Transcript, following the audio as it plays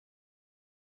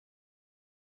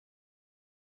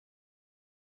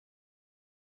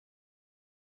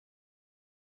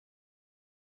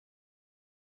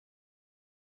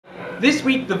This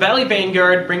week, the Valley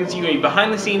Vanguard brings you a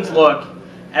behind-the-scenes look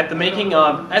at the making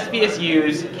of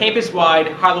SVSU's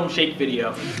campus-wide Harlem Shake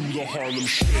video. Do the Harlem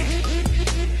Shake.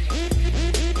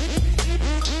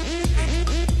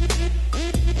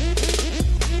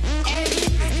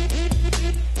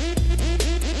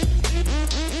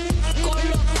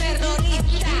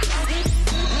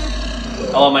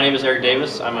 Hello, my name is Eric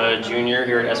Davis. I'm a junior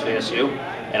here at SVSU,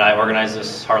 and I organized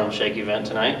this Harlem Shake event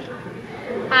tonight.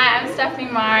 Hi, I'm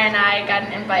Stephanie Marr, and I got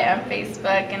an invite on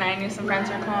Facebook, and I knew some friends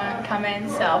were coming,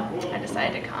 so I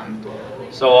decided to come.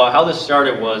 So how this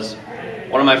started was,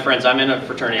 one of my friends, I'm in a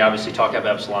fraternity, obviously, Tau Kappa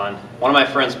Epsilon. One of my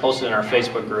friends posted in our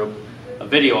Facebook group a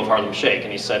video of Harlem Shake,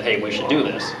 and he said, hey, we should do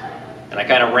this. And I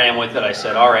kind of ran with it. I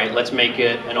said, all right, let's make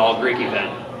it an all-Greek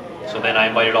event. So then I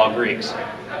invited all Greeks.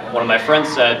 One of my friends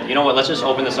said, you know what, let's just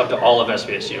open this up to all of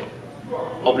SVSU.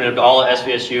 Opened it up to all of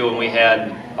SVSU, and we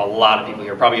had a lot of people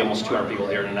here, probably almost 200 people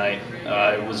here tonight.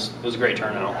 It was a great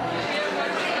turnout.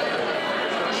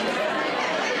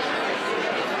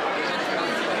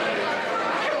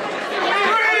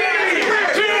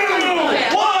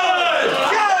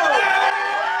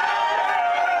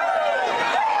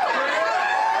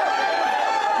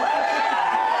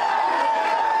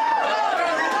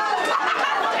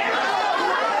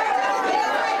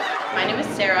 My name is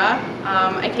Sarah.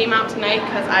 I came out tonight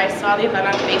because I saw the event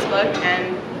on Facebook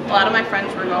and a lot of my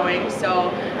friends were going, so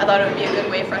I thought it would be a good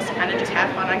way for us to kind of just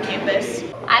have fun on campus.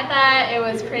 I thought it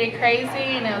was pretty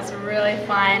crazy and it was really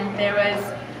fun. There was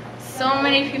so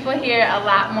many people here, a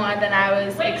lot more than I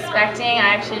was expecting.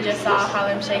 I actually just saw a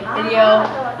Harlem Shake video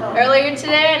earlier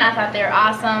today and I thought they were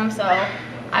awesome, so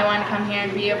I wanted to come here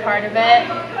and be a part of it.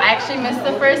 I actually missed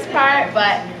the first part,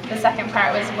 but the second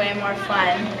part was way more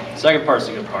fun. The second part's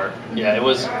the good part. Yeah, it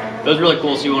was really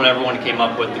cool to see when everyone came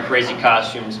up with the crazy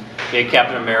costumes. We had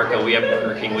Captain America, we had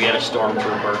Burger King, we had a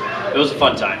Stormtrooper. It was a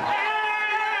fun time.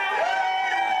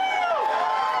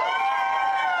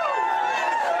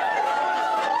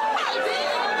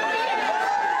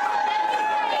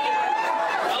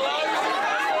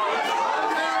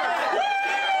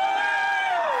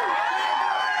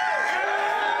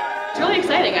 It's really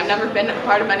exciting. I've never been a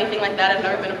part of anything like that. I've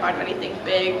never been a part of anything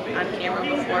big on camera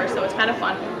before, so it's kind of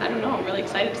fun. I don't know, I'm really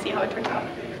excited to see how it turns out.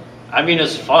 I mean,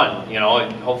 it's fun, you know,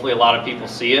 hopefully a lot of people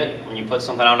see it. When you put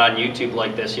something out on YouTube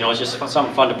like this, you know, it's just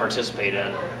something fun to participate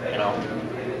in, you know.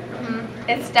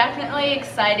 It's definitely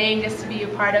exciting just to be a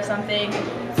part of something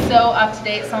so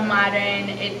up-to-date, so modern.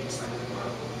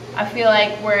 I feel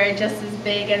like we're just as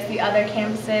big as the other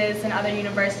campuses and other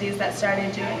universities that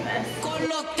started doing this.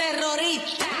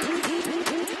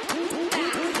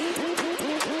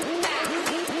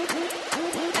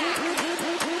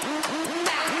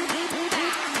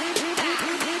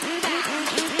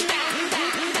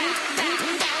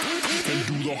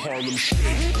 Do the Harlem Shake.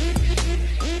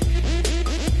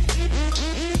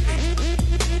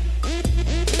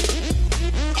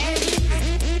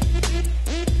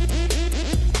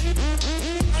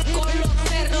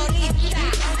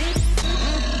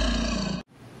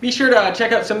 Be sure to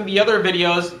check out some of the other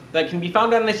videos that can be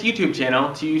found on this YouTube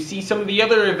channel to see some of the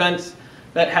other events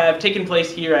that have taken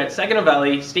place here at Saginaw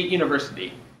Valley State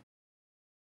University.